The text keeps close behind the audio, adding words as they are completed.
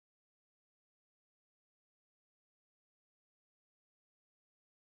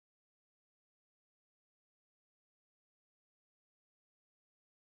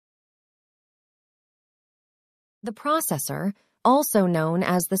The processor, also known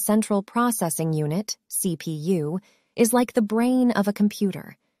as the Central Processing Unit, CPU, is like the brain of a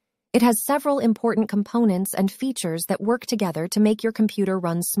computer. It has several important components and features that work together to make your computer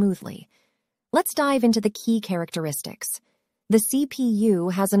run smoothly. Let's dive into the key characteristics. The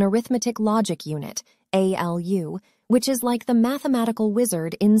CPU has an arithmetic logic unit, ALU, which is like the mathematical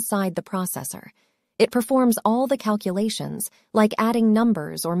wizard inside the processor. It performs all the calculations, like adding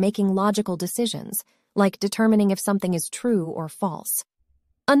numbers or making logical decisions, like determining if something is true or false.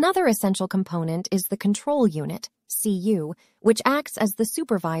 Another essential component is the control unit, CU, which acts as the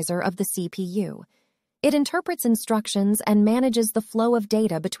supervisor of the CPU. It interprets instructions and manages the flow of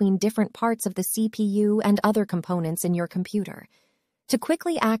data between different parts of the CPU and other components in your computer. To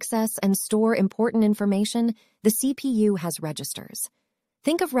quickly access and store important information, the CPU has registers.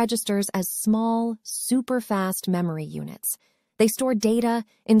 Think of registers as small, super-fast memory units. They store data,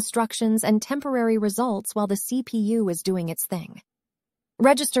 instructions, and temporary results while the CPU is doing its thing.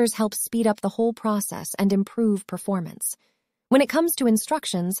 Registers help speed up the whole process and improve performance. When it comes to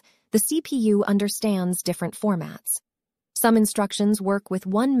instructions, the CPU understands different formats. Some instructions work with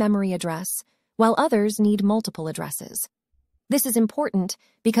one memory address, while others need multiple addresses. This is important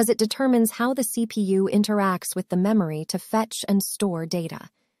because it determines how the CPU interacts with the memory to fetch and store data.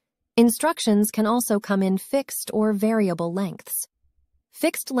 Instructions can also come in fixed or variable lengths.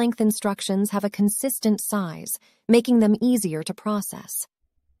 Fixed-length instructions have a consistent size, making them easier to process.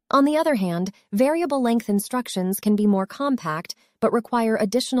 On the other hand, variable-length instructions can be more compact but require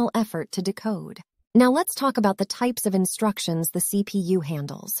additional effort to decode. Now let's talk about the types of instructions the CPU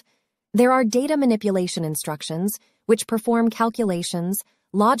handles. There are data manipulation instructions, which perform calculations,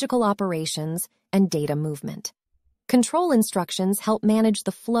 logical operations, and data movement. Control instructions help manage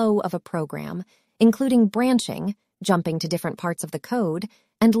the flow of a program, including branching, jumping to different parts of the code,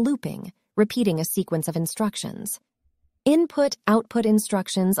 and looping, repeating a sequence of instructions. Input-output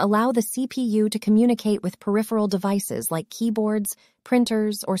instructions allow the CPU to communicate with peripheral devices like keyboards,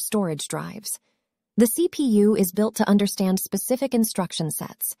 printers, or storage drives. The CPU is built to understand specific instruction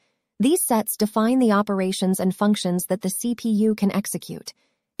sets. These sets define the operations and functions that the CPU can execute.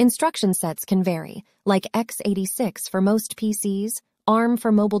 Instruction sets can vary, like x86 for most PCs, ARM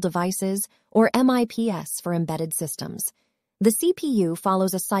for mobile devices, or MIPS for embedded systems. The CPU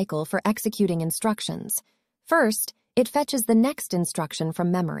follows a cycle for executing instructions. First, it fetches the next instruction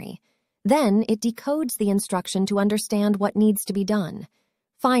from memory. Then, it decodes the instruction to understand what needs to be done.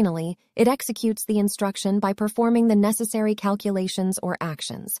 Finally, it executes the instruction by performing the necessary calculations or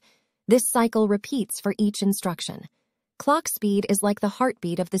actions. This cycle repeats for each instruction. Clock speed is like the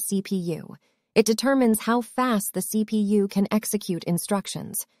heartbeat of the CPU. It determines how fast the CPU can execute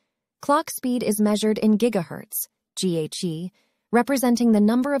instructions. Clock speed is measured in gigahertz, GHz, representing the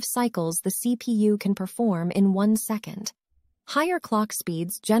number of cycles the CPU can perform in 1 second. Higher clock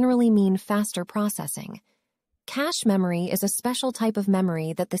speeds generally mean faster processing. Cache memory is a special type of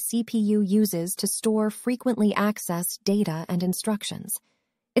memory that the CPU uses to store frequently accessed data and instructions.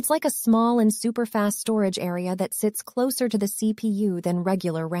 It's like a small and super-fast storage area that sits closer to the CPU than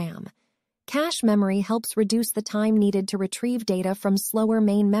regular RAM. Cache memory helps reduce the time needed to retrieve data from slower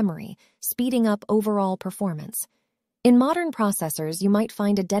main memory, speeding up overall performance. In modern processors, you might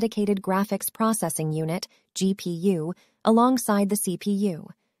find a dedicated graphics processing unit, GPU, alongside the CPU.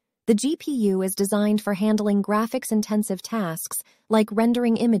 The GPU is designed for handling graphics-intensive tasks like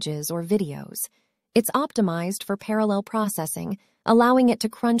rendering images or videos. It's optimized for parallel processing, allowing it to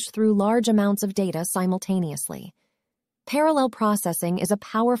crunch through large amounts of data simultaneously. Parallel processing is a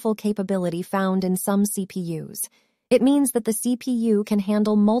powerful capability found in some CPUs. It means that the CPU can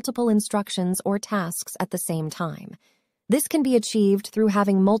handle multiple instructions or tasks at the same time. This can be achieved through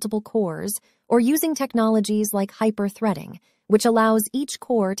having multiple cores or using technologies like hyper-threading, which allows each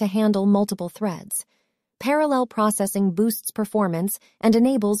core to handle multiple threads. Parallel processing boosts performance and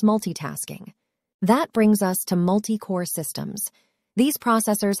enables multitasking. That brings us to multi-core systems. These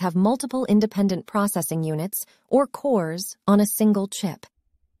processors have multiple independent processing units, or cores, on a single chip.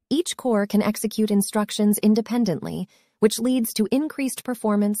 Each core can execute instructions independently, which leads to increased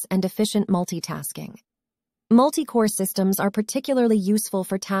performance and efficient multitasking. Multi-core systems are particularly useful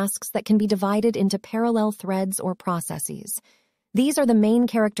for tasks that can be divided into parallel threads or processes. These are the main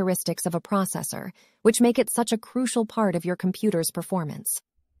characteristics of a processor, which make it such a crucial part of your computer's performance.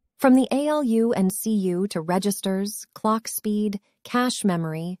 From the ALU and CU to registers, clock speed, cache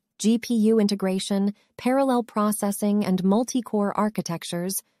memory, GPU integration, parallel processing, and multi-core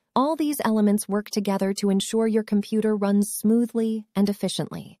architectures, all these elements work together to ensure your computer runs smoothly and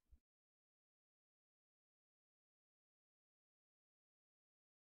efficiently.